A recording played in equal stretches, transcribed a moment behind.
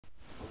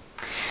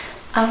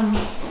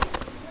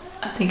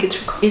I think it's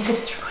recording. Yes, it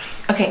is recording.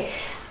 Okay.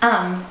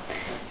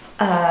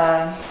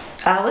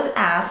 I was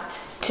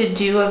asked to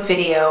do a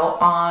video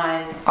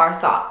on our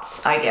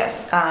thoughts, I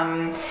guess.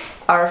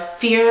 Our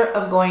fear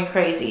of going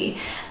crazy.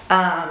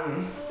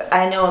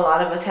 I know a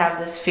lot of us have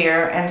this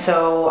fear, and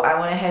so I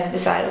went ahead and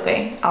decided,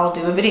 okay, I'll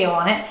do a video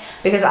on it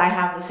because I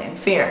have the same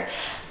fear.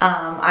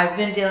 I've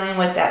been dealing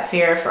with that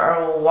fear for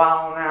a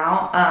while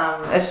now,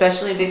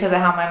 especially because of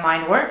how my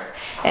mind works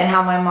and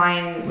how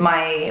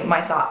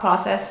my thought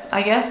process,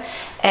 I guess.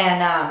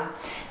 And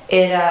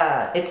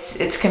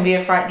it can be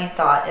a frightening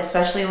thought,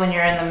 especially when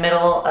you're in the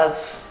middle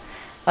of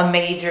a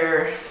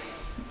major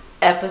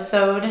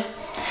episode,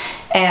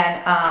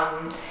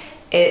 and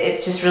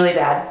it's just really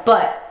bad.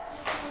 But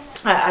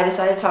I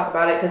decided to talk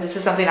about it because this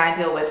is something I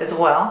deal with as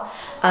well.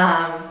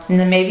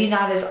 Maybe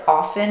not as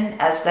often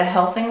as the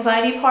health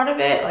anxiety part of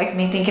it, like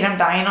me thinking I'm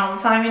dying all the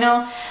time, you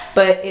know.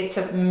 But it's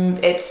up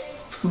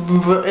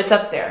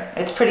there.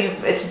 It's pretty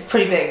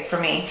big for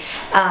me.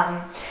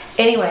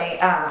 Anyway,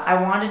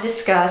 I want to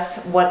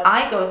discuss what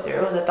I go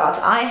through, the thoughts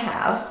I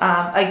have,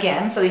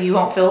 again, so that you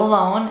won't feel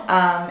alone,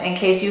 in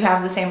case you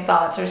have the same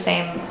thoughts or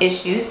same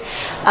issues.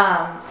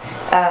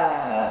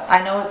 I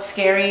know it's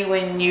scary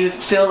when you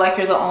feel like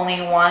you're the only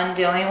one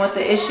dealing with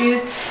the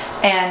issues,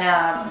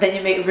 and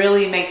then it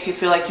really makes you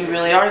feel like you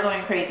really are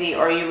going crazy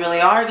or you really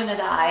are gonna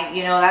die.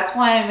 You know, that's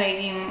why I'm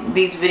making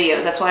these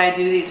videos. That's why I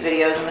do these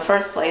videos in the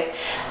first place,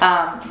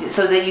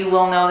 so that you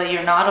will know that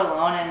you're not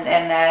alone,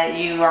 and that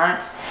you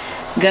aren't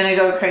gonna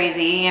go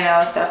crazy, you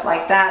know, stuff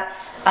like that.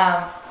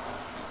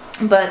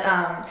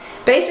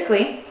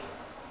 Basically,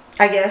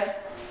 I guess,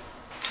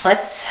 I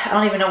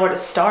don't even know where to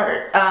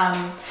start.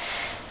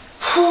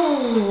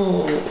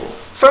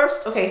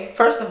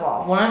 First of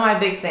all, one of my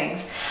big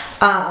things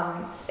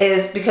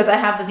is because I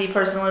have the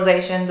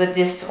depersonalization, the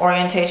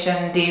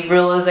disorientation,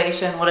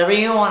 derealization, whatever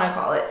you want to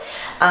call it,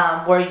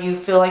 where you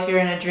feel like you're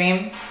in a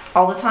dream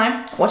all the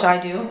time, which I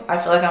do. I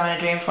feel like I'm in a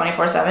dream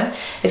 24/7.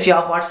 If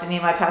y'all have watched any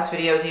of my past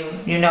videos,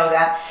 you know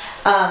that.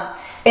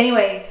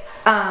 Anyway,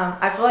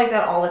 I feel like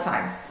that all the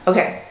time.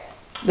 Okay,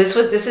 this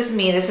is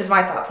me. This is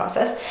my thought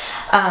process.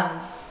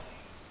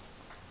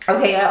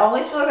 Okay, I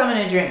always feel like I'm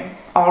in a dream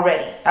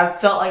already.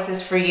 I've felt like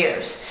this for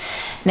years.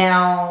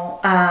 Now,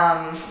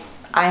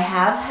 I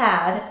have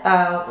had,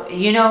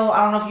 you know,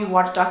 I don't know if you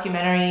watch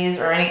documentaries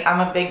or any, I'm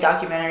a big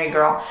documentary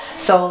girl.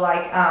 So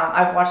like,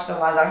 I've watched a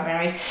lot of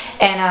documentaries,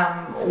 and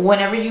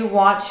whenever you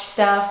watch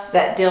stuff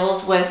that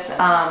deals with,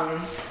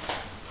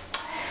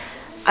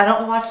 I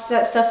don't watch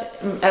that stuff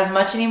as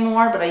much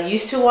anymore, but I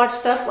used to watch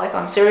stuff like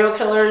on serial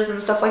killers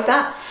and stuff like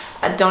that.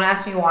 Don't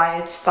ask me why, I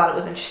just thought it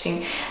was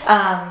interesting.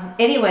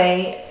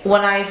 Anyway,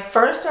 when I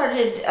first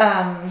started,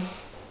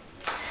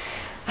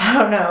 I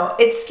don't know,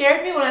 it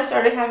scared me when I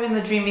started having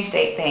the dreamy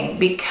state thing,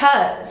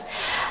 because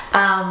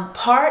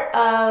part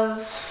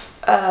of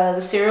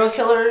the serial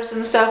killers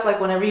and stuff, like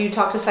whenever you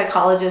talk to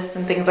psychologists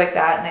and things like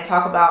that, and they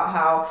talk about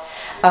how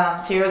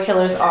serial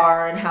killers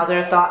are and how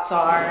their thoughts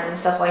are and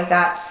stuff like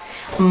that,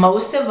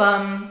 most of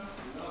them,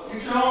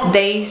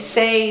 they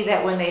say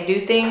that when they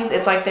do things,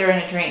 it's like they're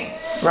in a dream,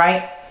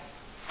 right?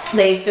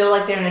 They feel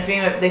like they're in a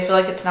dream, they feel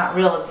like it's not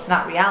real, it's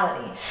not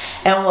reality.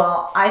 And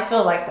well, I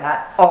feel like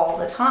that all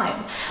the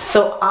time.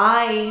 So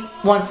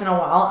once in a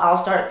while, I'll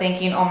start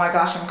thinking, oh my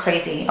gosh, I'm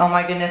crazy. Oh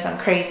my goodness, I'm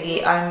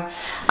crazy. I'm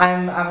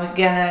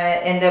gonna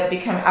end up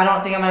becoming, I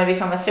don't think I'm gonna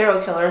become a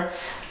serial killer.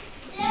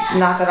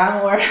 Not that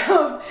I'm aware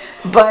of,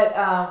 but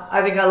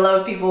I think I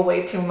love people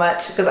way too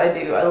much, because I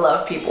do. I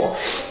love people.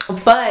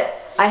 But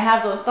I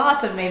have those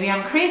thoughts of maybe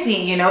I'm crazy,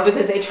 you know,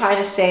 because they try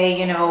to say,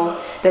 you know,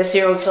 that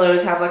serial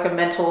killers have like a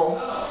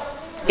mental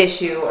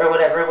issue or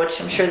whatever,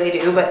 which I'm sure they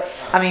do, but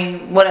I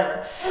mean,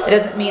 whatever. It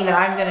doesn't mean that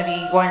I'm going to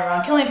be going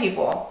around killing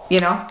people, you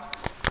know.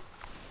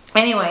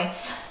 Anyway,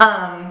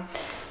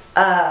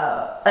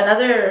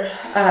 another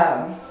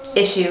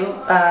issue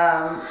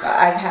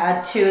I've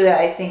had too, that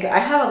I think I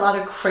have a lot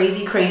of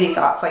crazy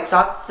thoughts, like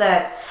thoughts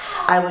that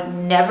I would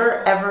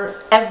never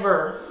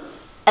ever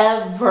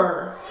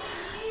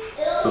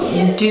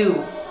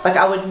do. Like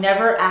I would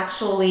never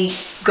actually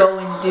go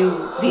and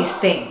do these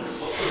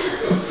things,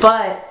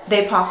 but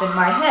they pop in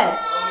my head,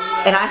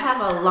 and I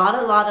have a lot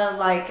of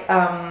like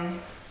I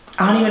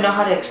don't even know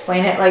how to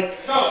explain it, like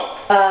oh,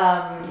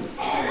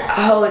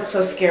 it's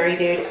so scary,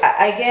 dude.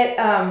 I get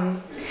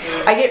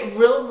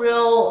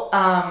real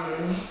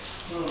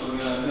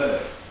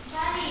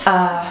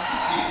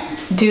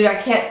dude, I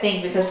can't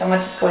think because so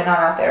much is going on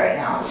out there right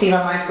now. See,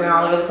 my mind's going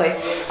all over the place.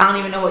 I don't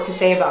even know what to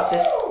say about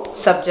this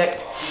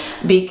subject,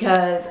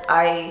 because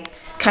I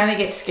kind of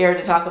get scared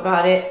to talk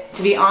about it,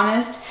 to be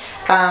honest.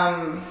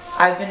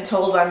 I've been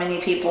told by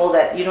many people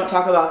that you don't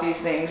talk about these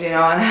things, you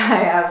know, and I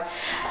have,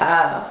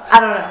 I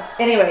don't know.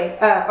 Anyway,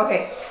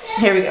 okay,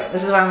 here we go.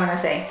 This is what I'm going to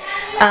say.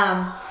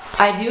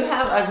 I do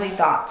have ugly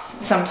thoughts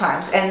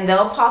sometimes, and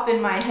they'll pop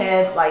in my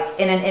head like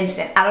in an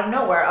instant, out of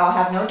nowhere. I'll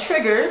have no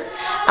triggers.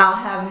 I'll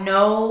have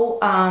no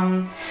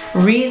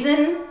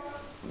reason.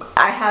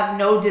 I have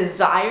no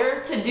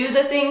desire to do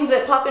the things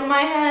that pop in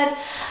my head.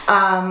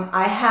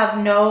 I have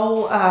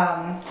no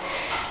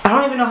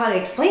don't even know how to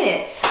explain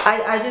it.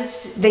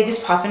 They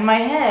just pop in my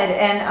head,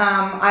 and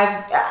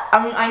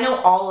I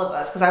know all of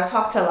us, because I've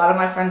talked to a lot of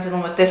my friends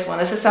dealing with this one.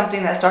 This is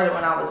something that started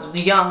when I was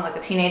young, like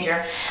a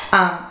teenager,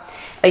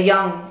 a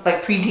young,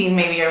 like preteen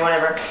maybe or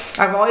whatever.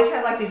 I've always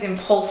had like these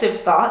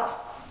impulsive thoughts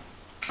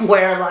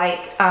where,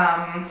 like,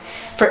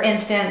 for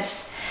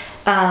instance,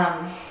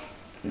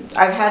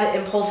 I've had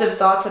impulsive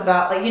thoughts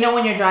about, like, you know,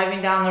 when you're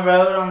driving down the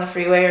road on the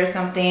freeway or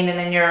something, and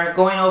then you're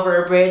going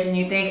over a bridge and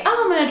you think,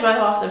 oh, I'm going to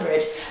drive off the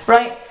bridge,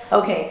 right?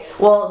 Okay,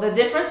 well, the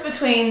difference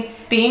between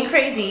being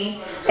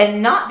crazy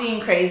and not being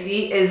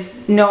crazy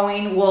is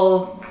knowing,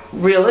 well,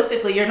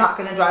 realistically, you're not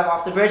going to drive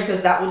off the bridge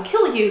because that would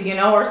kill you, you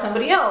know, or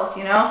somebody else,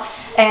 you know,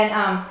 and,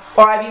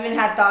 or I've even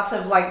had thoughts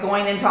of, like,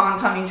 going into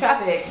oncoming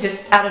traffic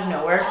just out of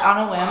nowhere, on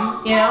a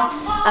whim, you know.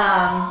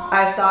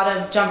 I've thought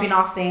of jumping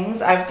off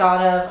things. I've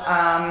thought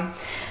of,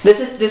 this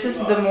is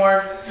the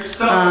more,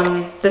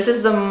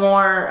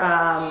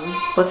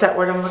 what's that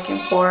word I'm looking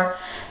for?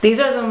 These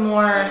are the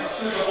more,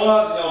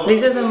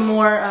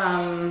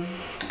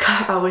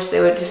 God, I wish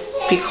they would just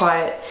be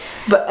quiet,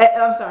 but,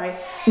 I'm sorry,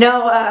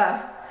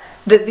 no,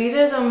 these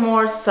are the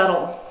more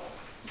subtle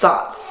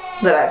thoughts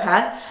that I've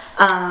had.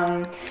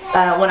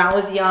 When I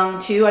was young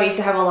too, I used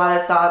to have a lot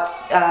of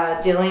thoughts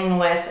dealing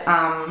with,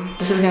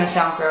 this is going to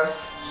sound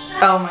gross,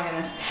 oh my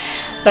goodness,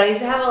 but I used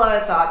to have a lot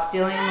of thoughts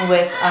dealing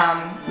with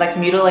like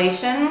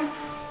mutilation.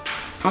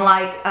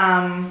 Like,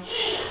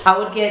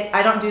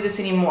 I don't do this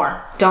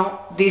anymore.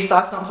 These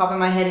thoughts don't pop in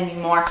my head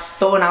anymore.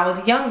 But when I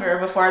was younger,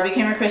 before I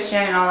became a Christian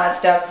and all that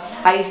stuff,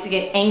 I used to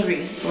get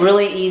angry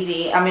really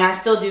easy. I mean, I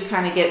still do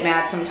kind of get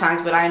mad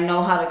sometimes, but I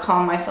know how to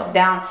calm myself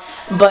down.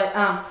 But,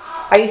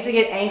 I used to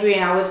get angry,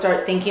 and I would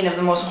start thinking of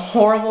the most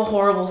horrible,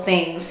 horrible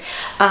things,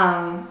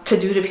 to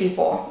do to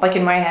people, like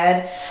in my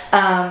head.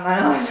 I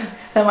know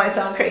that might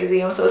sound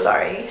crazy, I'm so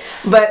sorry.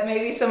 But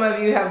maybe some of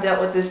you have dealt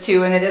with this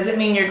too, and it doesn't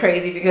mean you're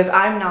crazy, because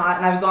I'm not,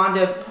 and I've gone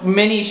to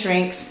many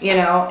shrinks, you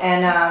know,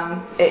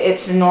 and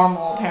it's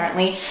normal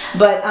apparently,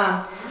 but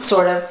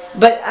sort of,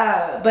 but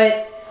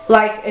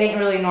like, it ain't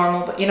really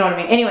normal, but you know what I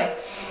mean. Anyway,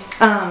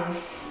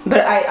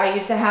 but I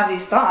used to have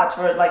these thoughts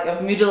where, like,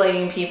 of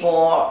mutilating people,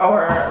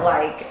 or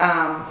like,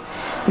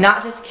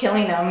 not just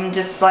killing them,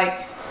 just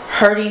like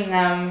hurting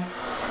them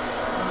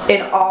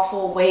in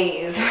awful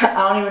ways.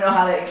 I don't even know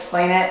how to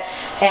explain it,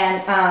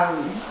 and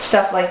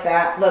stuff like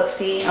that. Look,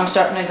 see, I'm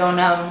starting to go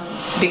numb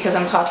because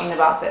I'm talking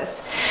about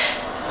this.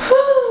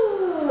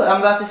 Whew.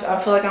 I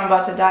feel like I'm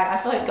about to die. I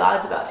feel like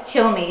God's about to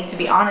kill me, to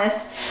be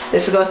honest.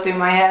 This goes through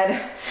my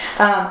head.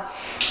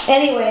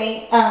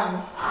 Anyway,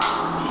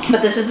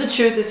 but this is the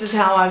truth. This is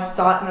how I've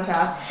thought in the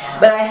past.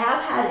 But I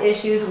have had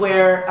issues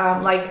where,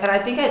 like, and I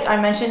think I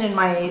mentioned in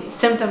my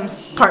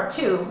symptoms part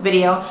 2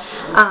 video,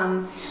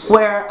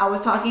 where I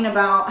was talking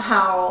about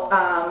how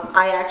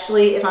I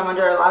actually, if I'm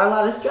under a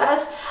lot of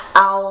stress,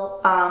 I'll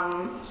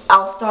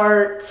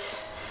start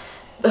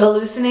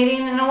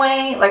hallucinating in a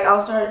way. Like, I'll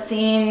start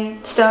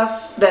seeing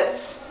stuff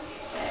that's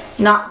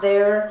not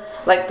there,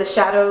 like the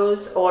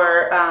shadows,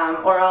 or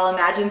I'll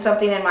imagine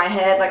something in my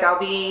head. Like, I'll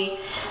be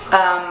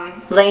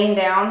laying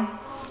down,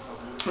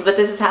 but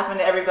this has happened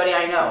to everybody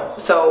I know,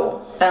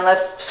 so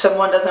unless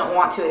someone doesn't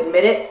want to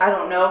admit it, I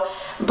don't know.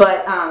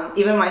 But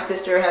even my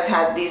sister has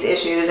had these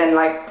issues, and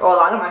like a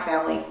lot of my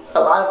family, a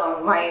lot of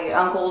them, my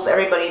uncles,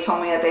 everybody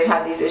told me that they've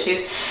had these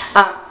issues.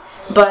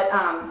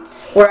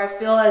 Where I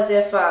feel as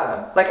if,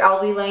 like,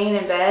 I'll be laying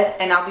in bed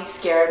and I'll be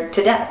scared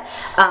to death.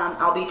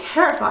 I'll be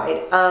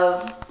terrified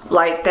of,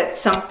 like, that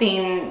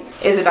something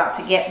is about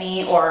to get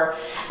me, or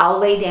I'll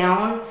lay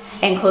down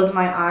and close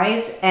my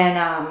eyes, and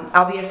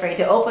I'll be afraid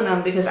to open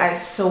them, because I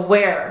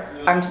swear,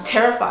 I'm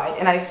terrified,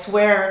 and I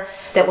swear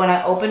that when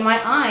I open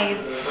my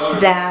eyes,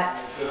 that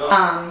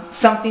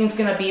something's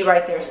gonna be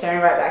right there staring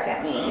right back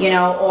at me, you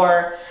know.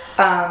 Or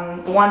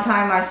one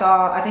time I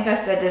saw, I think I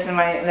said this in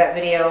that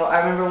video,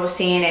 I remember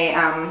seeing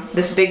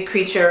this big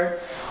creature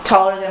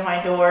taller than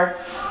my door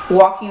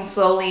walking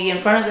slowly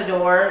in front of the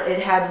door. It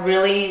had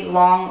really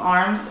long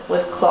arms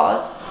with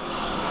claws,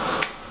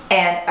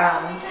 and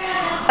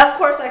of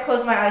course I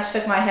closed my eyes,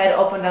 shook my head,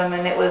 opened them,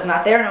 and it was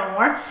not there no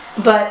more.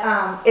 But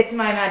it's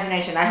my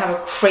imagination. I have a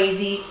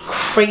crazy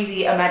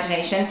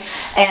imagination,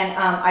 and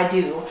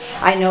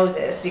I know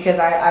this because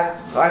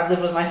I've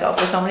lived with myself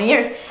for so many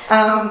years.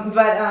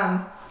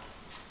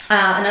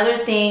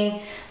 Another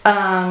thing,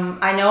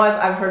 I know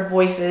I've heard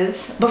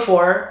voices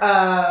before.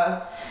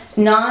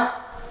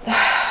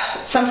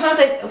 Sometimes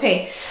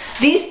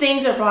these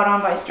things are brought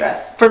on by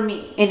stress, for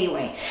me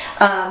anyway.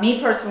 Me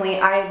personally,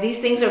 these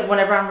things are,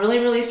 whenever I'm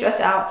really stressed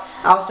out,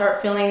 I'll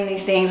start feeling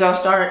these things, I'll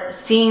start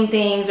seeing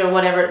things or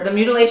whatever. The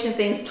mutilation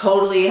things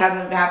totally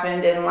hasn't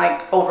happened in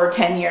like over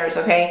 10 years,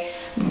 okay?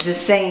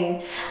 Just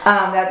saying,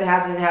 that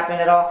hasn't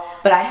happened at all.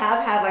 But I have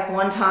had, like,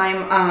 one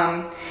time,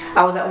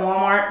 I was at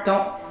Walmart.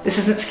 This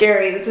isn't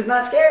scary, this is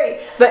not scary,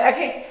 but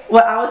okay,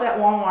 well, I was at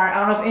Walmart. I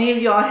don't know if any of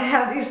y'all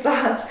have these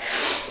thoughts.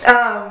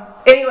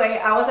 Anyway,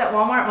 I was at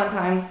Walmart one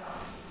time,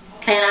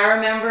 and I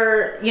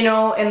remember, you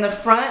know, in the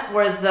front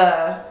where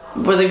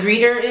where the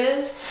greeter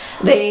is,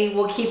 they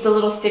will keep the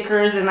little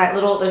stickers and that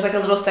little, there's like a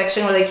little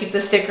section where they keep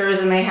the stickers,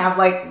 and they have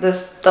like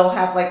this, they'll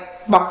have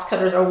like box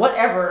cutters or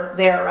whatever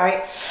there,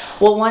 right?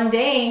 Well, one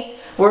day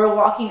we're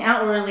walking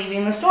out, we're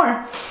leaving the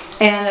store,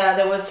 and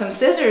there was some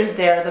scissors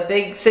there, the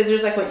big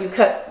scissors, like what you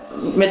cut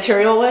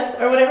material with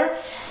or whatever,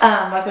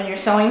 like when you're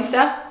sewing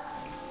stuff.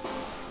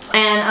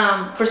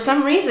 And for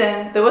some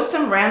reason, there was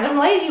some random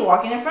lady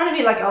walking in front of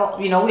me, like,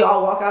 you know, we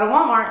all walk out of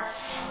Walmart,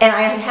 and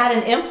I had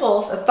an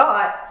impulse, a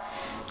thought,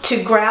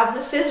 to grab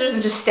the scissors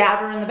and just stab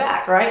her in the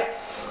back, right?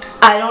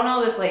 I don't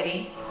know this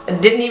lady. I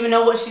didn't even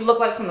know what she looked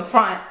like from the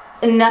front.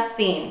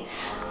 Nothing.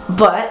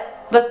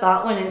 But the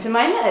thought went into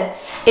my head.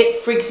 It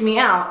freaks me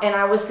out. And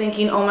I was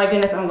thinking, oh my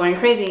goodness, I'm going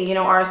crazy. You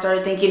know, or I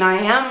started thinking I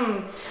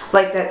am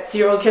like that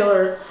serial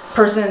killer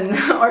person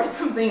or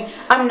something.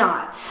 I'm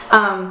not.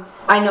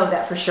 I know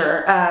that for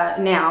sure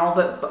now,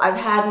 but I've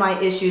had my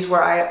issues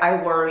where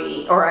I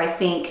worry, or I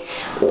think,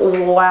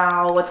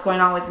 wow, what's going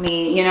on with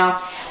me, you know?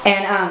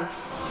 And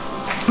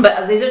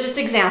but these are just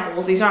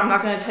examples. These are, I'm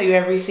not going to tell you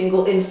every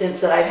single instance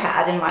that I've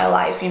had in my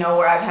life, you know,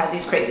 where I've had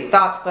these crazy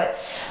thoughts, but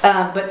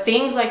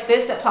things like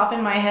this that pop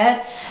in my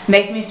head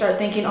make me start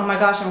thinking, oh my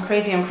gosh, I'm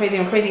crazy, I'm crazy,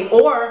 I'm crazy.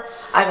 Or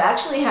I've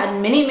actually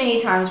had many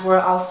times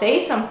where I'll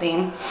say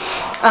something,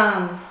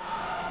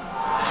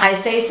 I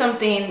say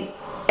something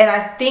and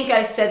I think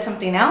I said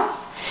something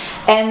else,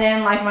 and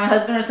then like my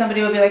husband or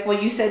somebody will be like,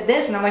 well, you said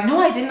this, and I'm like, no,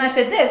 I didn't, I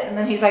said this, and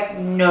then he's like,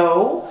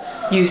 no,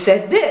 you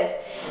said this,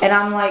 and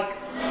I'm like,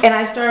 and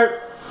I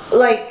start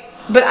like,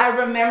 but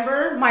I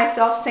remember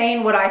myself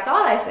saying what I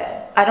thought I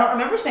said. I don't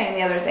remember saying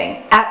the other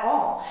thing at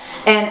all.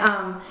 And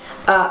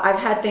I've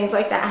had things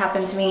like that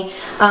happen to me.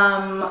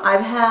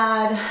 I've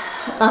had,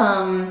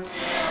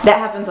 that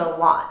happens a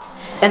lot.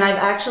 And I've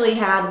actually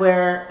had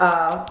where,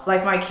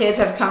 like my kids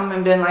have come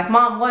and been like,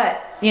 Mom,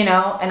 what? You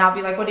know, and I'll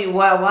be like, what are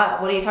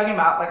you talking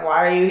about? Like,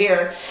 why are you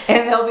here?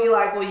 And they'll be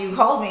like, well, you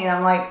called me. And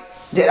I'm like,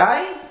 did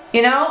I?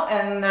 You know?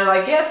 And they're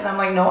like, yes. And I'm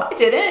like, no, I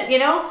didn't, you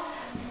know?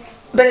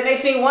 But it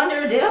makes me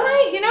wonder, did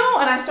I? You know?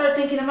 And I start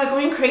thinking, am I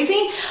going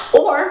crazy?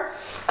 Or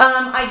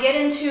I get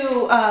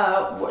into,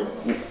 I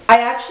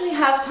actually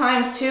have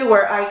times too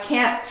where I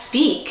can't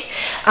speak.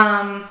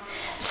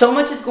 So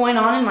much is going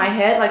on in my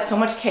head, like so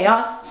much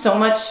chaos, so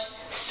much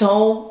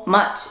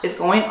is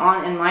going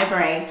on in my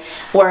brain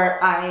where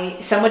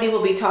somebody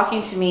will be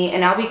talking to me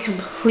and I'll be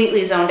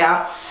completely zoned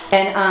out,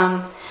 and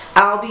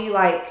I'll be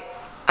like,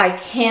 I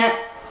can't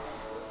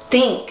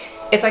think.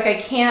 It's like I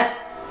can't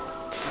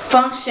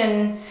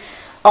function.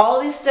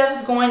 All this stuff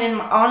is going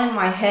on in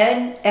my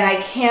head, and I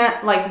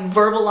can't like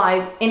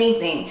verbalize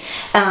anything,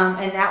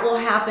 and that will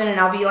happen, and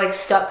I'll be like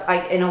stuck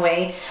in a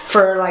way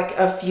for like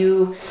a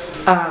few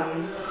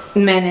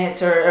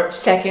minutes or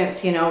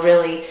seconds, you know,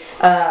 really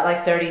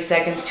like 30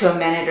 seconds to a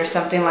minute or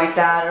something like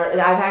that. Or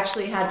I've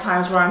actually had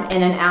times where I'm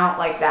in and out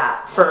like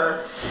that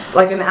for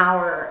like an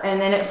hour, and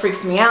then it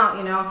freaks me out,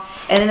 you know.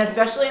 And then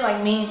especially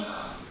like me,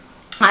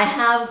 I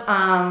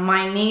have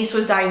my niece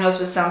was diagnosed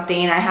with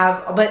something.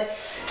 But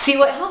see,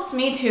 what helps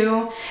me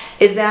too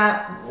is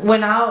that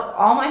when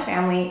all my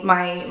family,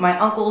 my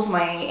uncles,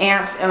 my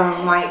aunts,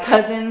 my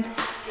cousins,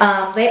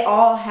 they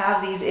all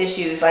have these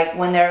issues. Like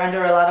when they're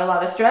under a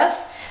lot of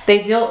stress,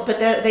 they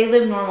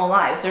live normal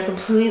lives. They're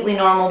completely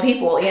normal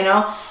people, you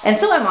know, and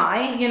so am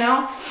I, you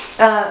know.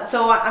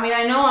 So I mean,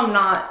 I know I'm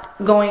not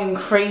going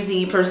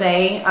crazy per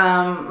se,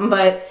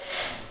 but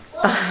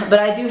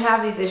I do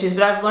have these issues,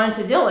 but I've learned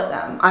to deal with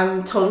them.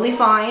 I'm totally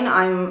fine.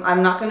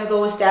 I'm not going to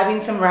go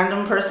stabbing some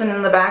random person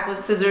in the back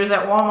with scissors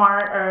at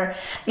Walmart or,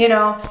 you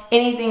know,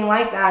 anything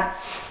like that.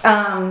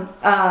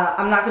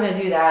 I'm not going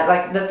to do that.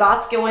 Like, the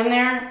thoughts go in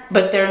there,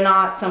 but they're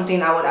not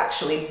something I would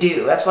actually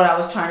do. That's what I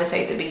was trying to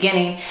say at the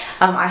beginning.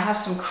 I have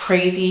some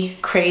crazy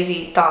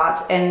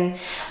thoughts, and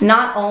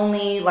not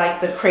only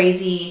like the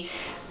crazy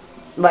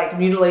like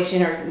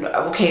mutilation, or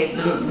okay,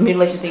 the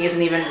mutilation thing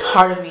isn't even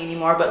part of me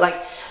anymore, but like,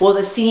 well,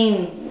 the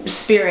seeing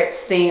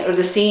spirits thing, or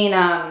the seeing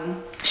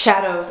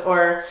shadows,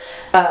 or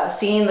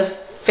seeing the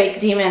fake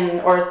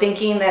demon, or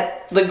thinking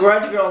that the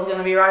grudge girl is going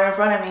to be right in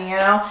front of me, you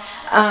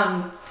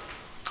know,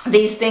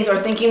 these things,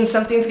 or thinking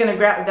something's going to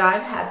grab.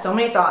 I've had so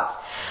many thoughts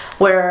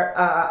where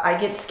I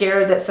get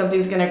scared that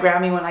something's going to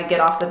grab me when I get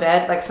off the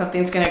bed, like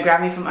something's going to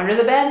grab me from under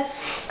the bed.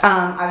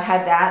 I've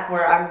had that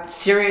where I'm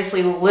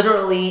seriously,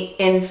 literally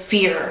in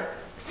fear,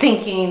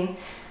 thinking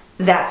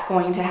that's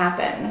going to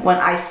happen when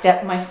I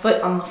step my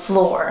foot on the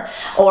floor.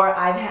 Or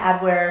I've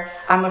had where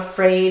I'm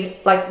afraid,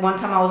 like one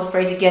time I was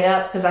afraid to get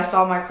up because I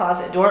saw my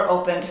closet door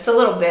open just a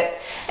little bit,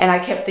 and I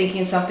kept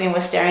thinking something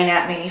was staring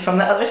at me from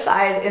the other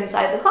side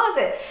inside the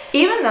closet,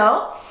 even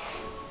though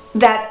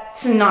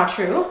that's not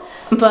true.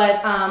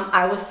 But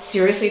I was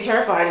seriously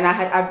terrified, and I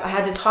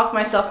had to talk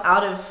myself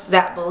out of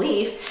that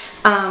belief,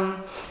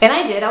 and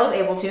I did. I was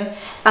able to,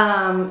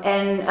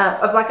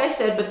 like I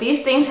said, but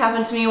these things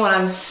happen to me when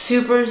I'm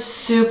super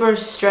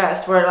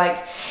stressed, where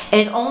like,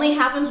 and it only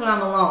happens when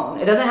I'm alone.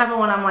 It doesn't happen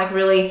when I'm like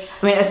really,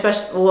 I mean,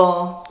 especially,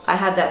 well, I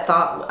had that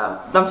thought,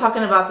 I'm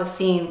talking about the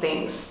seeing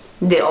things.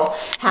 deal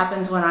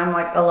happens when I'm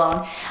like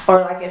alone,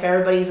 or like if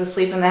everybody's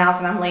asleep in the house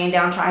and I'm laying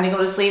down trying to go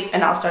to sleep,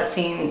 and I'll start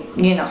seeing,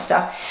 you know,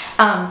 stuff.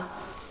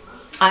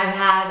 I've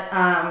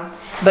had,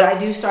 but I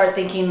do start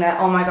thinking that,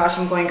 oh my gosh,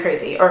 I'm going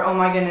crazy, or oh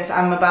my goodness,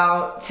 I'm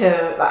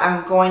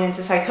going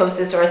into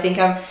psychosis, or I think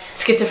I'm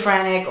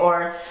schizophrenic,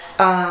 or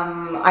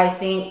I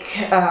think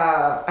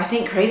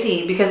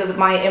crazy because of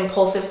my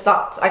impulsive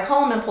thoughts. I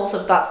call them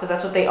impulsive thoughts because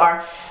that's what they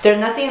are. They're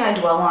nothing I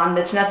dwell on.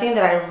 It's nothing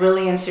that I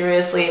really and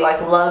seriously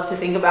like love to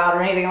think about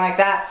or anything like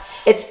that.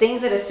 It's things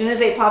that as soon as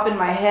they pop in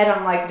my head,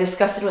 I'm like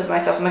disgusted with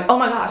myself. I'm like, oh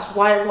my gosh,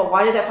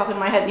 why did that pop in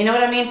my head? You know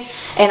what I mean?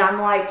 And I'm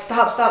like,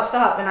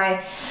 stop. And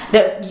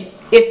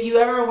if you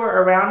ever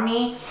were around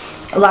me,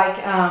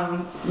 like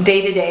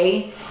day to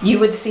day, you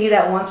would see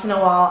that once in a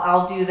while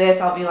I'll do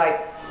this. I'll be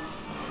like,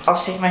 I'll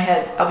shake my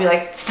head. I'll be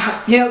like,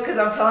 stop, you know, because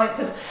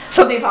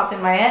something popped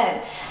in my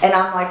head, and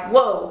I'm like,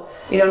 whoa,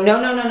 you know,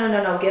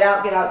 no, get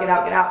out, you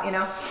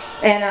know,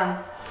 and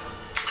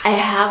I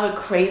have a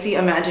crazy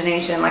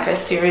imagination, like I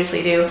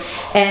seriously do,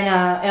 and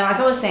like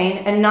I was saying,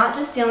 and not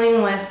just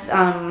dealing with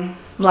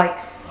like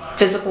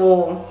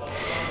physical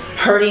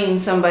hurting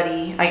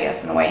somebody, I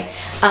guess in a way.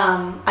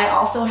 I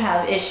also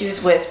have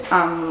issues with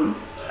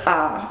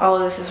oh,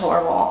 this is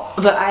horrible,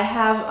 but I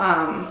have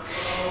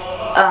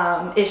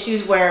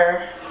issues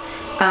where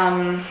oh,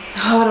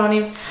 I don't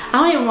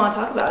even want to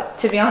talk about it,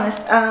 to be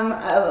honest. I'm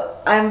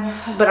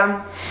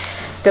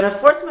gonna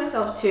force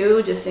myself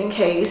to, just in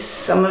case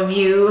some of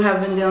you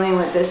have been dealing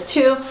with this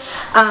too.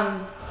 I've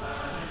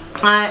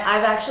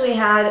actually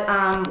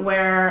had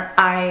where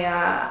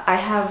I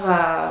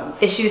have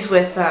issues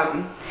with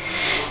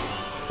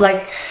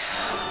like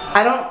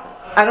I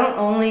don't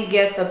only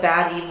get the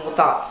bad evil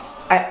thoughts.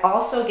 I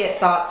also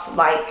get thoughts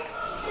like,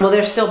 well,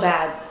 they're still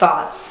bad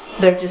thoughts.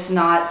 They're just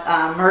not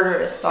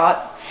murderous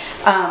thoughts,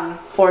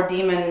 or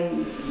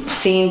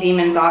seeing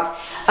demon thoughts.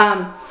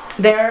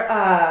 They're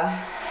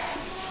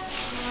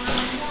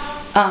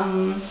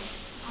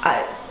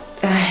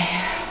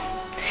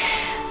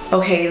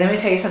okay, let me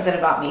tell you something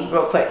about me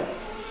real quick.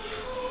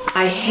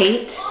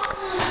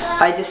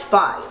 I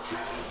despise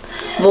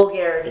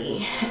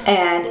vulgarity,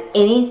 and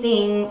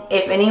anything,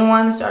 if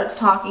anyone starts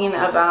talking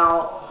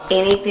about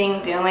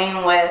anything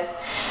dealing with,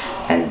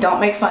 and don't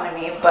make fun of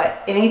me,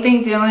 but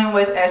anything dealing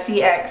with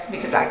sex,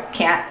 because I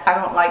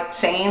don't like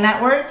saying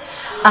that word,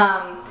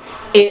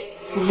 it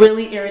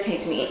really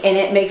irritates me, and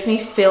it makes me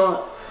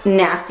feel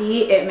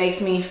nasty. It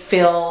makes me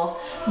feel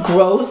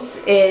gross.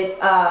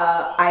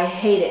 I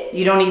hate it.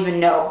 You don't even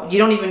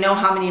know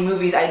how many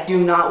movies I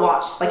do not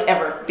watch, like,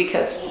 ever,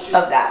 because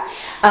of that.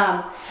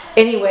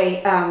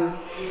 Anyway,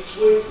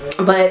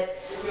 but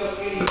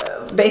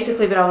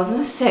basically what I was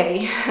gonna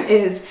say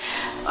is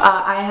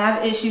I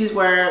have issues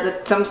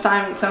where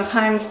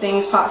sometimes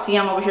things pop. See,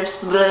 I'm over here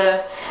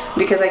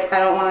because I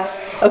don't want to.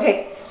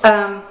 Okay,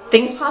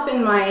 things pop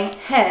in my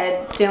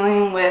head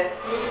dealing with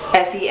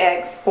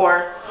sex,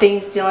 or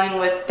things dealing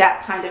with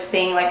that kind of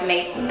thing, like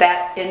in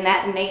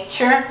that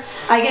nature,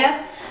 I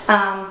guess.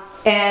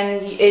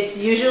 And it's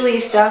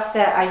usually stuff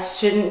that I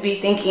shouldn't be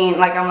thinking.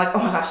 Like, I'm like, oh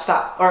my gosh,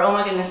 stop, or oh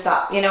my goodness,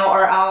 stop, you know,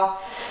 or I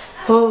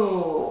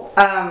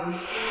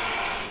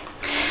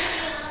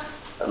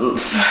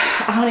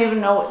don't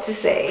even know what to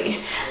say.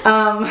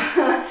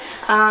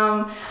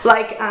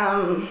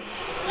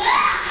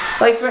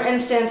 Like for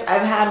instance,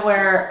 I've had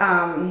where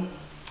I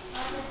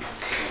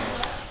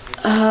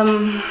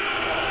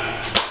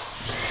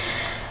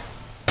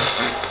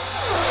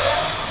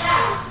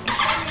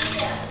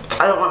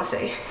don't want to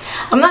say.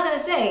 I'm not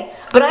gonna say,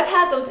 but I've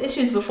had those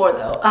issues before,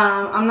 though.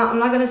 I'm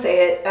not gonna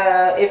say it.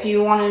 If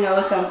you want to know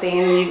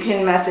something, you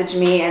can message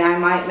me, and I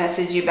might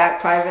message you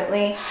back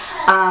privately.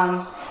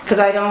 Because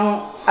I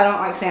don't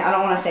like saying, I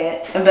don't want to say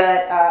it,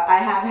 but I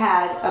have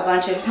had a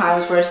bunch of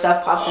times where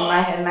stuff pops in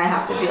my head, and I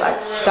have to be like,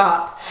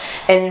 stop.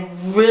 And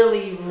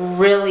really,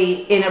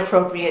 really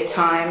inappropriate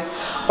times,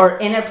 or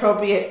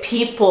inappropriate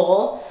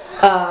people,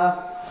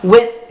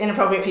 with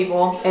inappropriate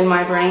people in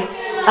my brain,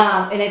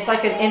 and it's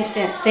like an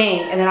instant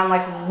thing, and then I'm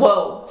like,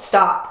 whoa,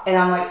 stop, and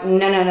I'm like,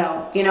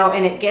 no, you know,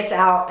 and it gets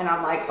out, and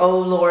I'm like, oh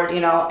Lord, you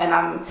know, and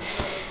I'm,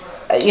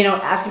 you know,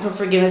 asking for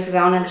forgiveness because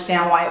I don't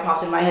understand why it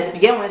popped in my head to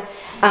begin with,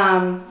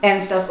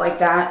 and stuff like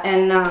that,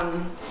 and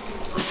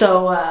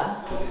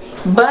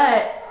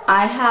but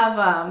I have,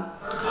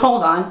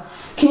 hold on,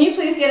 can you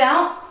please get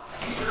out?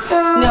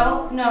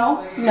 No,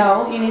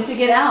 you need to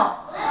get out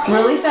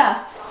really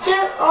fast.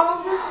 Get all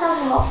of us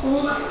have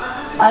waffles.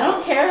 I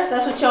don't care if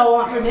that's what y'all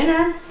want for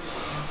dinner.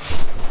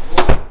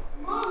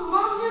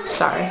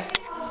 Sorry.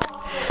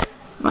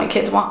 My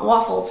kids want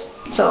waffles,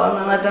 so I'm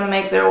gonna let them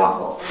make their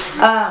waffles.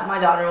 My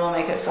daughter will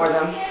make it for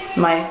them.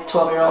 My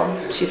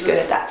 12-year-old, she's good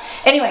at that.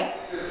 Anyway,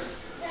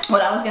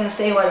 what I was gonna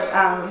say was,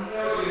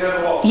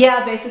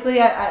 yeah,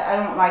 basically I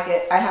don't like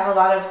it. I have a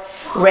lot of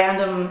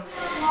random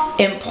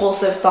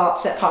impulsive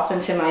thoughts that pop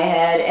into my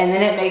head, and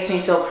then it makes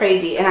me feel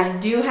crazy. And I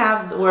do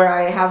have where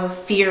I have a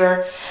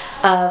fear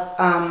of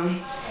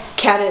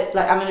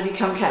like I'm gonna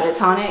become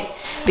catatonic,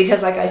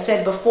 because like I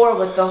said before,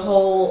 with the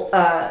whole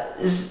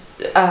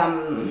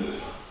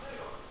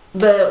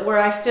where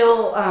I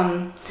feel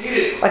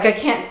like I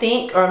can't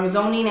think or I'm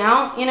zoning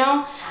out, you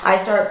know, I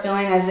start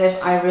feeling as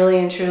if I really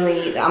and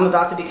truly, I'm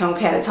about to become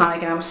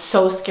catatonic, and I'm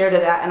so scared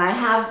of that. And I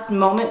have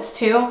moments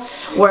too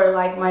where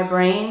like my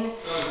brain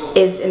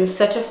is in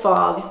such a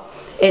fog,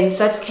 in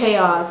such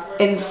chaos,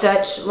 in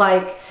such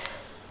like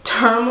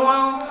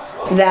turmoil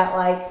that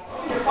like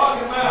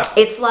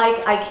it's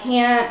like I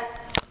can't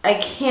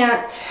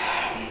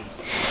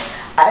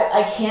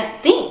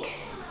think.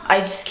 I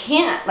just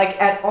can't,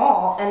 like, at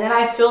all. And then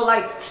I feel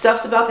like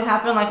stuff's about to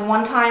happen. Like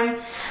one time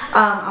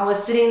I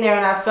was sitting there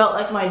and I felt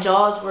like my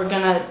jaws were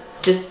gonna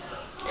just,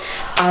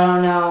 I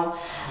don't know,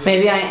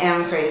 maybe I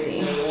am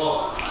crazy.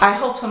 I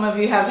hope some of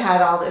you have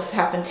had all this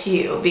happen to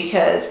you,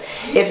 because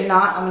if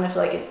not, I'm gonna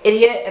feel like an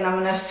idiot and I'm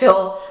gonna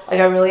feel like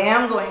I really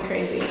am going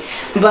crazy.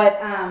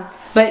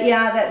 But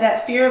yeah,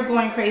 that fear of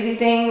going crazy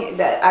thing,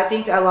 that I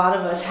think that a lot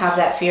of us have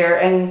that fear.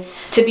 And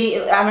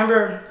I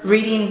remember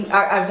reading,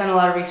 I've done a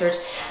lot of research,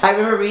 I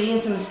remember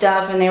reading some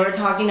stuff and they were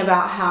talking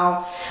about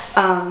how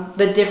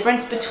the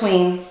difference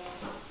between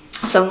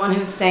someone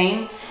who's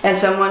sane and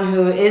someone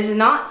who is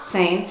not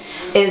sane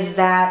is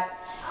that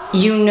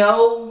you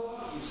know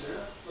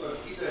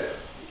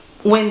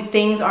when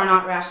things are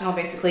not rational,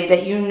 basically,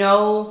 that you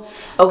know,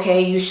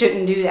 okay, you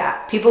shouldn't do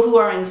that. People who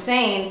are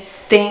insane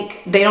they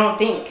don't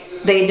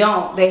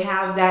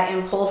have that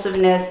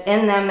impulsiveness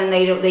in them, and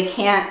they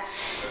can't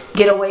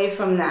get away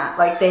from that.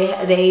 Like they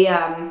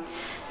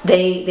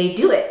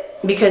do it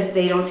because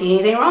they don't see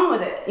anything wrong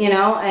with it, you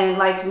know. And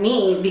like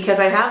me, because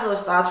I have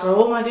those thoughts where,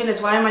 oh my goodness,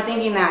 why am I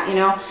thinking that, you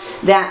know,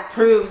 that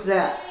proves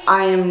that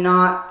I am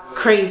not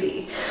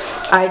crazy.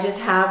 I just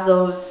have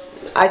those,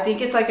 I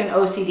think it's like an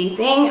O.C.D.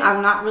 thing.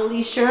 I'm not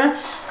really sure,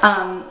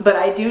 but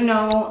I do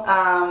know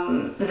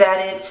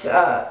that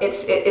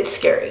it's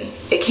scary.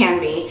 It can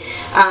be.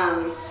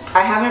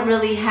 I haven't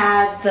really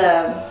had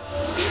the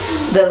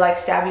like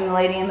stabbing the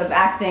lady in the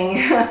back thing.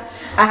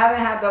 I haven't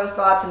had those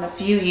thoughts in a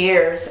few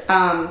years.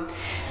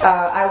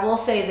 I will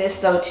say this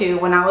though too.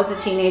 When I was a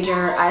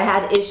teenager, I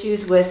had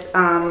issues with.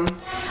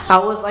 I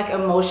was like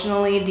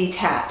emotionally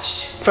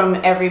detached from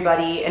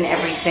everybody and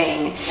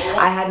everything.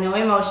 I had no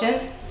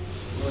emotions.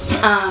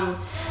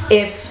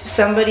 If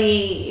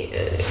somebody,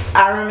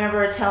 I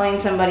remember telling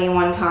somebody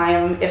one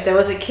time, if there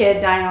was a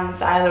kid dying on the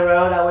side of the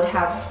road, I would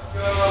have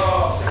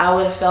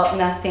felt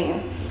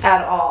nothing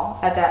at all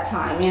at that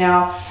time, you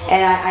know.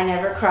 And I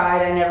never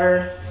cried. I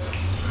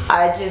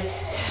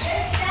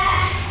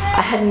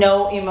had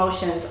no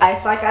emotions.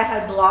 It's like I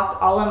had blocked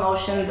all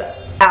emotions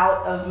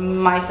out of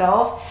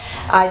myself.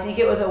 I think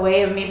it was a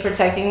way of me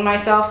protecting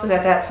myself, because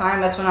at that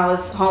time, that's when I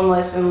was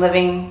homeless and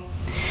living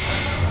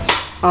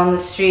on the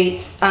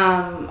streets.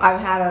 I've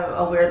had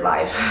a weird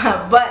life,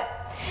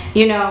 but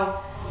you know,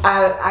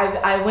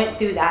 I went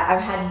through that. I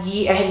had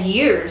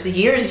years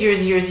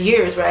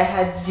where I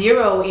had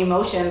zero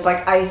emotions.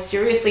 Like I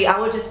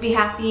would just be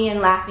happy and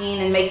laughing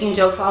and making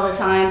jokes all the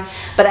time,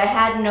 but I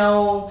had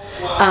no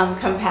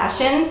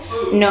compassion,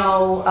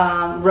 no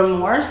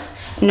remorse,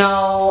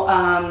 no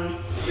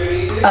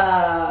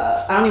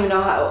I don't even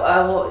know how,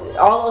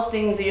 all those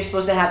things that you're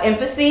supposed to have.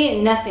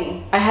 Empathy,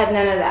 nothing. I had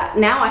none of that.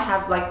 Now I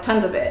have like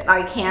tons of it.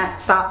 I can't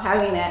stop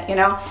having it, you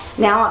know.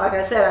 Now, like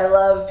I said, I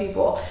love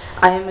people.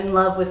 I am in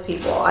love with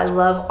people. I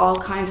love all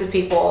kinds of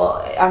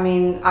people. I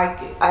mean,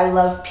 I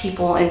love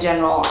people in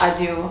general. I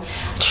do,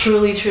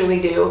 truly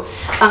do.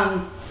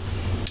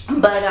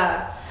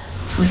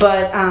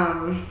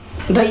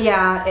 But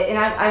yeah, and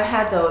I've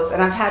had those,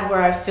 and I've had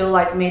where I feel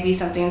like maybe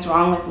something's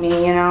wrong with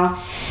me, you know.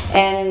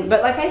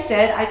 But like I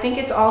said, I think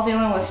it's all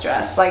dealing with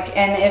stress. Like,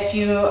 and if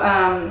you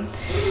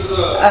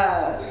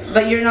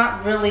but you're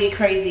not really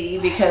crazy,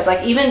 because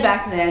like even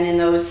back then in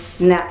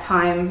that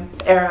time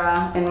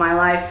era in my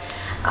life,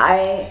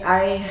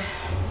 I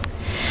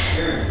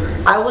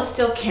was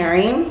still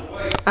caring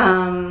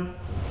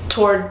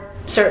toward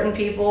certain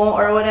people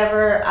or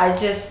whatever.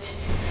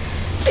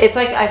 It's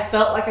like I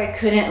felt like I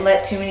couldn't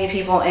let too many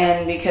people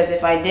in, because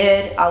if I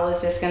did, I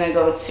was just gonna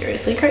go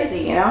seriously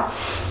crazy, you know.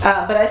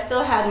 But I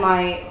still had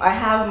I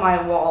have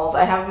my walls.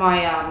 I have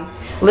my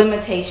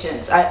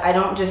limitations. I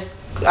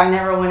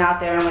never went out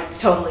there and went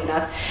totally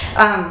nuts.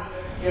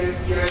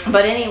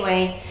 But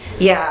anyway,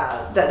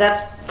 yeah,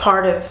 that's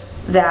part of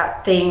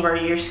that thing where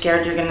you're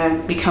scared you're gonna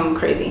become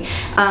crazy.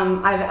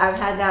 I've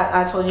had that.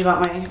 I told you about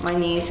my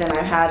niece, and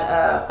I've had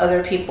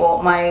other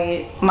people.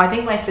 I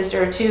think my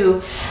sister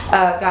too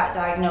got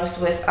diagnosed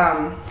with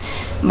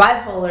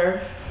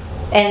bipolar,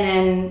 and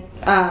then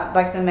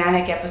like the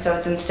manic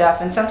episodes and stuff.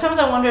 And sometimes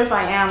I wonder if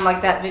I am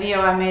like that video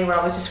I made where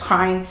I was just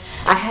crying.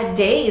 I had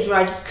days where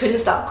I just couldn't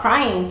stop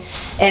crying,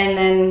 and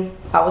then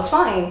I was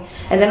fine.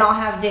 And then I'll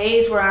have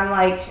days where I'm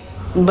like,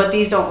 but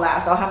these don't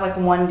last. I'll have like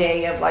one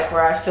day of like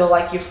where I feel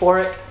like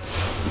euphoric,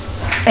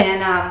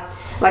 and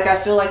like I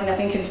feel like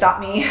nothing can stop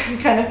me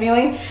kind of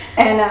feeling,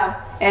 but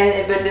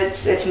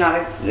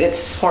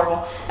it's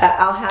horrible.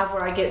 I'll have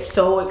where I get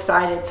so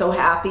excited, so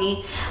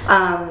happy,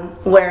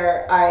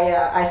 where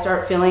I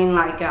start feeling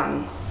like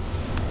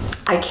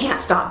I I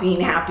can't stop being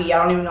happy. I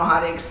don't even know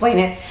how to explain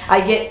it. I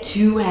get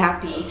too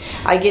happy.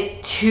 I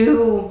get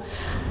too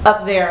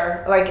up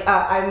there. Like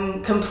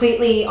I'm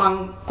completely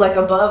on, like,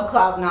 above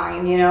cloud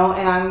 9, you know,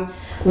 and I'm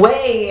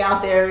way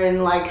out there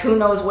in, like, who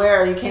knows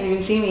where. You can't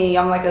even see me.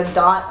 I'm like a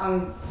dot.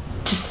 I'm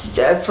just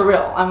for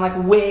real. I'm like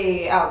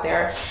way out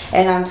there,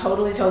 and I'm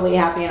totally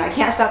happy, and I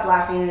can't stop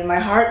laughing, and my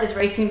heart is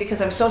racing because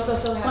I'm so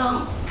happy.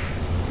 Well,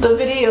 the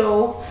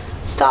video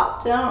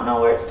stopped. I don't know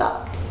where it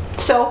stopped.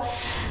 So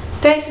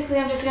basically,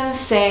 I'm just gonna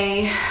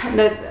say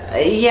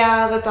that,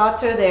 yeah, the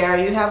thoughts are there.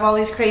 You have all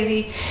these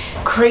crazy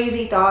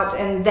thoughts,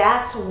 and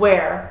that's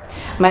where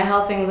my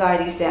health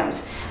anxiety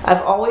stems.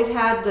 I've always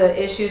had the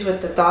issues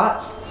with the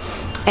thoughts,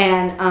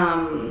 and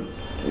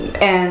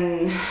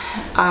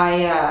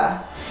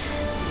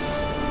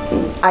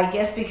I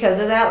guess because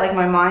of that, like,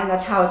 my mind,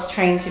 that's how it's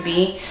trained to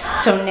be.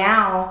 So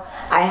now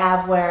I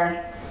have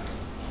where,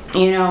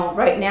 you know,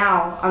 right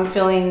now I'm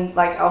feeling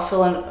like I'll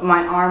feel my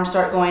arm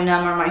start going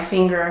numb, or my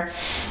finger,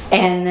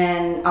 and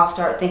then I'll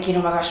start thinking,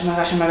 oh my gosh, I'm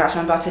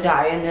about to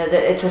die, and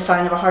it's a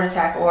sign of a heart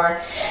attack,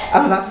 or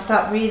I'm about to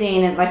stop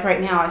breathing. And like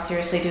right now, I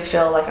seriously do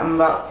feel like I'm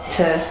about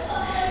to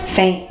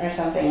faint or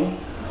something.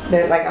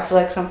 Like, I feel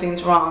like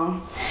something's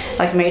wrong,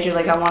 like major,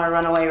 like I want to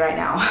run away right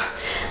now.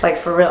 Like,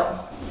 for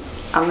real.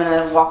 I'm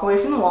gonna walk away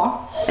from the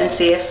wall and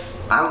see if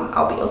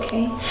I'll be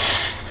okay.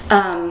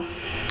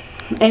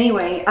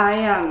 Anyway,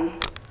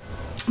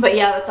 but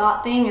yeah, the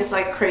thought thing is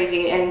like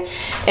crazy,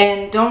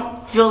 and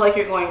don't feel like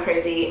you're going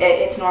crazy.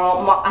 It's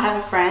normal. I have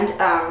a friend,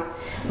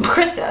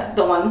 Krista,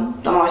 the one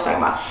I'm always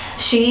talking about.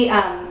 She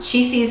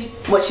sees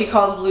what she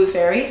calls blue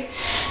fairies.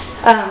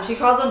 She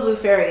calls them blue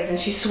fairies, and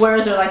she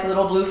swears they're like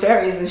little blue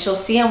fairies, and she'll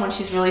see them when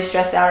she's really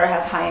stressed out or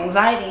has high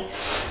anxiety.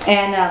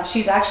 And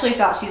she's actually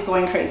thought she's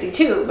going crazy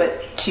too,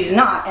 but she's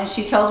not. And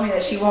she tells me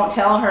that she won't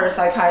tell her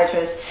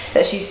psychiatrist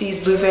that she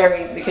sees blue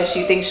fairies because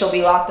she thinks she'll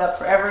be locked up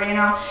forever, you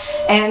know.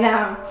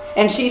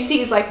 And she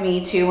sees, like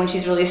me too, when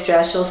she's really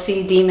stressed, she'll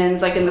see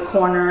demons like in the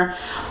corner,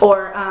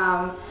 or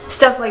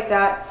stuff like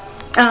that.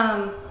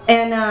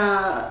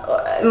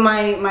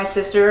 My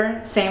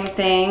sister, same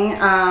thing.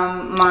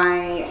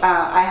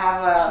 I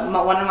have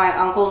one of my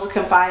uncles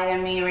confided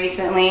in me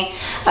recently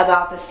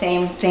about the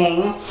same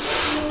thing.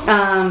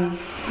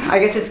 I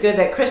guess it's good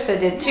that Krista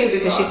did too,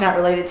 because she's not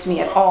related to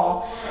me at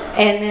all.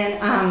 And then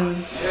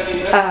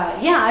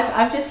yeah,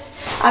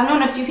 I've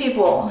known a few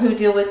people who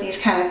deal with these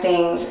kind of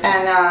things,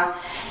 and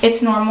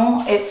it's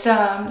normal. It's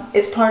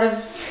part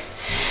of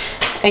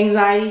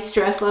anxiety,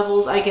 stress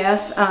levels, I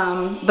guess,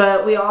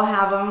 but we all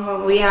have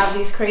them. We have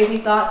these crazy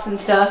thoughts and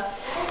stuff,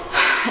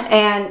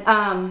 and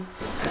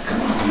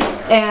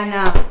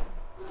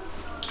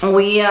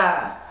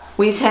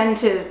we tend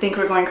to think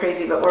we're going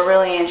crazy, but we're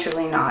really and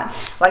truly not.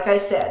 Like I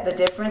said, the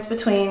difference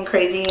between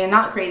crazy and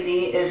not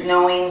crazy is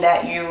knowing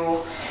that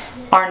you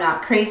are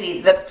not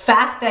crazy. The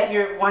fact that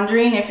you're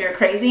wondering if you're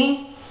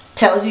crazy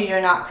tells you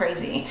you're not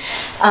crazy.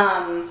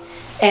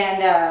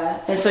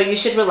 And so you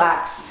should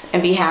relax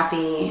and be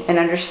happy and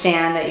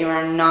understand that you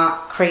are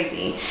not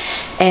crazy.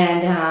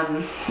 And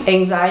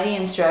anxiety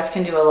and stress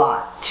can do a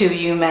lot to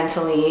you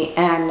mentally,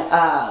 and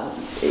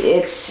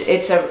it's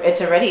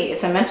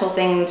a mental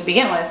thing to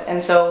begin with.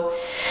 And so,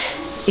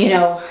 you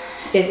know,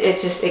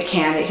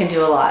 it can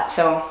do a lot.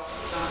 So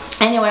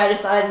anyway, I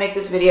just thought I'd make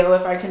this video.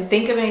 If I can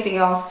think of anything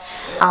else,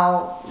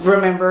 I'll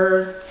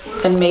remember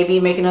and maybe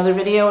make another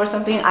video or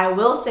something. I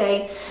will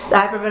say, the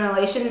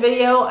hyperventilation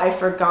video, I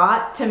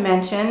forgot to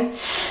mention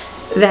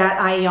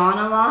that I yawn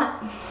a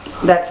lot.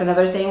 That's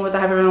another thing with the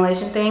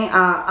hyperventilation thing.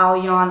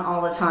 I'll yawn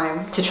all the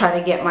time to try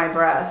to get my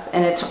breath,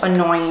 and it's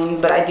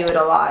annoying, but I do it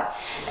a lot.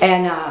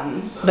 And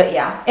but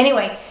yeah,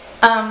 anyway,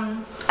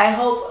 I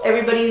hope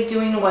everybody's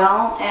doing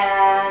well,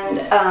 and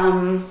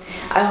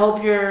I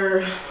hope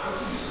you're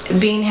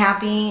being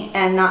happy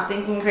and not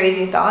thinking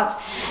crazy thoughts.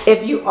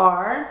 If you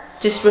are,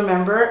 just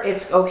remember,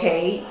 it's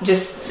okay.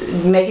 Just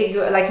make it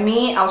good. Like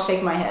me, I'll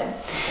shake my head.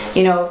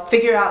 You know,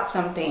 figure out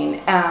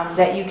something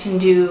that you can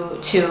do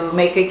to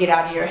make it get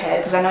out of your head,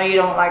 because I know you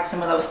don't like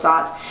some of those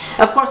thoughts.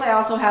 Of course, I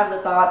also have the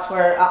thoughts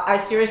where I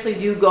seriously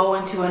do go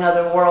into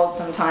another world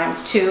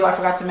sometimes too. I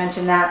forgot to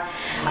mention that.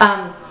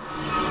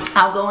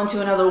 I'll go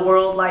into another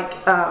world, like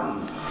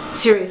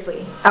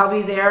seriously, I'll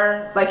be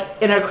there like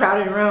in a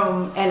crowded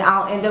room, and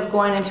I'll end up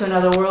going into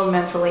another world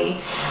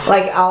mentally.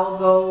 Like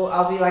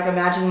I'll be like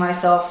imagining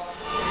myself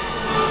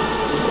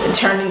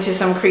turned into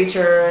some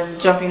creature and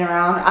jumping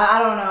around. I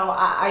don't know.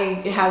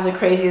 I have the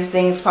craziest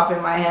things pop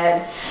in my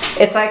head.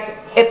 It's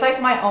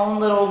like my own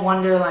little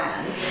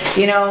wonderland.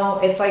 You know,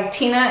 it's like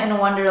Tina in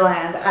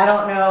Wonderland. I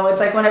don't know. It's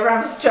like whenever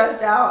I'm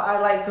stressed out, I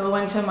like go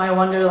into my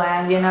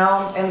wonderland, you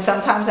know? And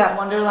sometimes that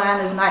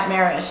wonderland is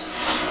nightmarish.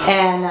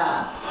 And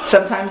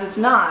sometimes it's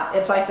not.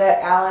 It's like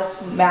that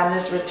Alice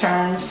Madness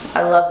Returns.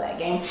 I love that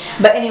game.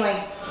 But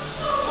anyway,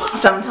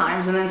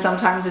 sometimes, and then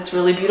sometimes it's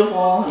really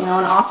beautiful, you know,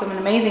 and awesome and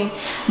amazing,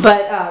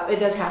 but it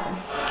does happen.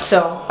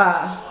 So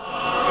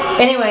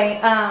anyway,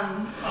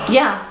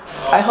 yeah,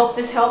 I hope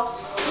this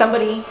helps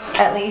somebody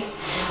at least.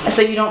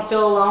 so you don't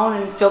feel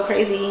alone and feel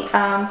crazy.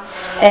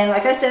 And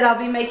like I said, I'll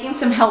be making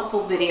some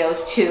helpful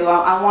videos too.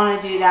 I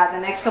want to do that. The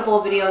next couple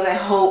of videos, I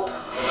hope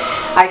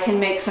I can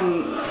make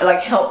some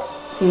like help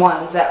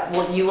ones that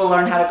you will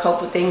learn how to cope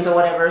with things or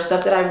whatever,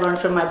 stuff that I've learned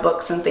from my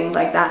books and things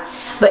like that.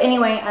 But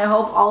anyway, I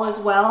hope all is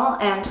well,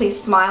 and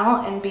please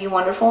smile and be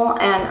wonderful,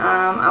 and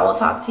I will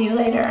talk to you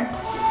later.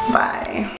 Bye.